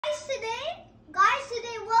Today,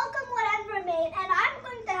 welcome what Ember made, and I'm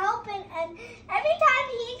going to help him, and every time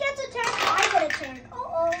he gets a turn, I get a turn.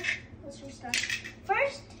 Let's restart.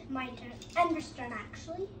 First, my turn. Ember's turn,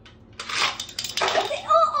 actually. Okay,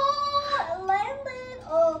 it landed.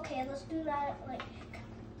 Okay, let's do that, like,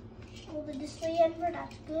 hold it this way, Ember,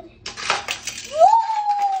 that's good.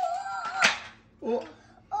 Whoa!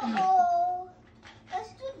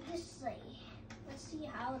 Let's do it this way. Let's see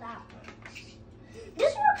how that works.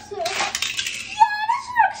 This works so. Yeah, this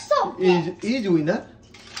works so good. Is doing that?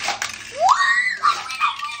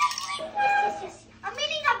 Yes. I'm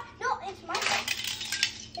meeting up. No, it's my turn.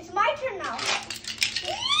 It's my turn now.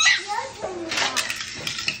 Your turn now.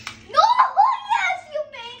 No, yes, you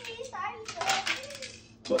made me sorry.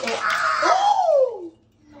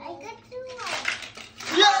 I got to one.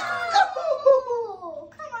 Yeah.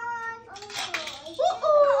 Come on.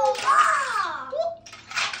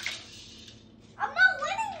 I'm not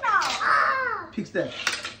winning now. Fix that.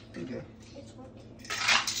 Okay. It's working.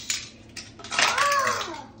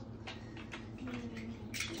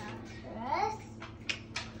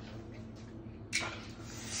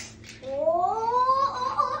 Oh.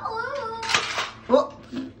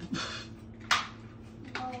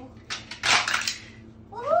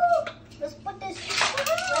 Let's put this right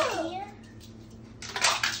here.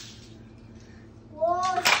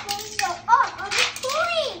 Whoa, it's going up. Oh, I'm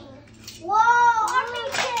pulling. Whoa,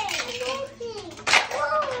 amazing.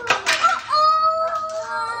 Whoa.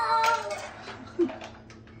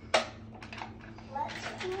 Let's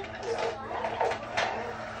do this one.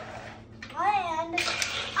 And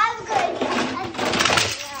I'm good.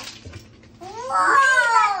 Whoa.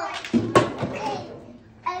 Okay.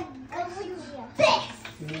 I'm going to use this.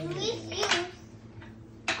 Please use.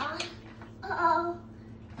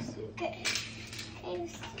 Okay.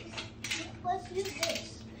 Let's use this.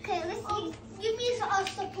 Okay, let's use. Give me a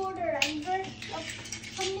supporter, Ember.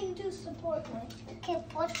 Something to support with. Okay,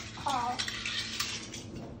 what's called?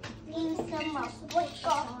 Need some sports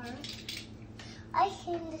car. I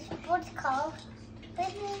think the sports car.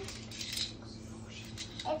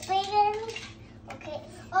 It's bigger. Okay.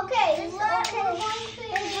 Okay. This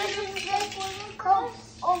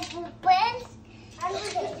over pants. And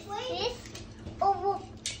this over.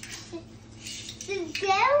 This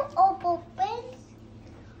gel over pants.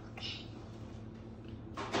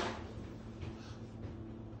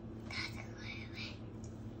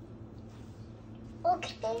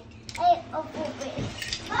 Okay, I open it.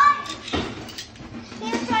 Hi!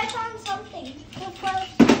 Here, I found something. You can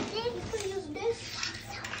use this.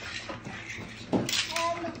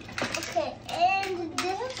 And, okay, and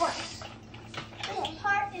this part. This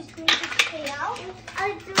part is going to stay out. I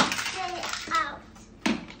just stay out.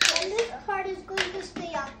 And this part is going to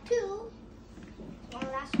stay out too. Well,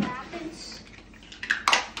 that's what happens.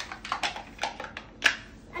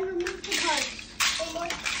 And remove the parts.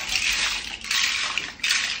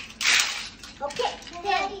 Okay,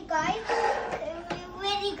 ready guys.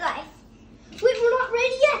 Ready guys. Wait, we're not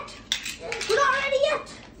ready yet. We're not ready yet.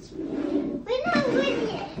 We're not ready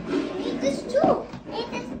yet. We need this too.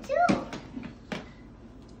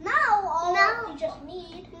 Now we just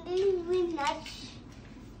need.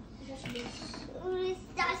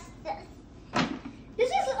 Just this. This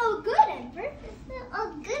is a good, Ember. This is a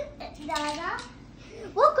good, Dada.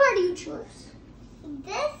 What card do you choose?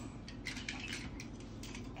 This.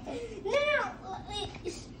 No.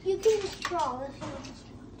 You can just draw if you want.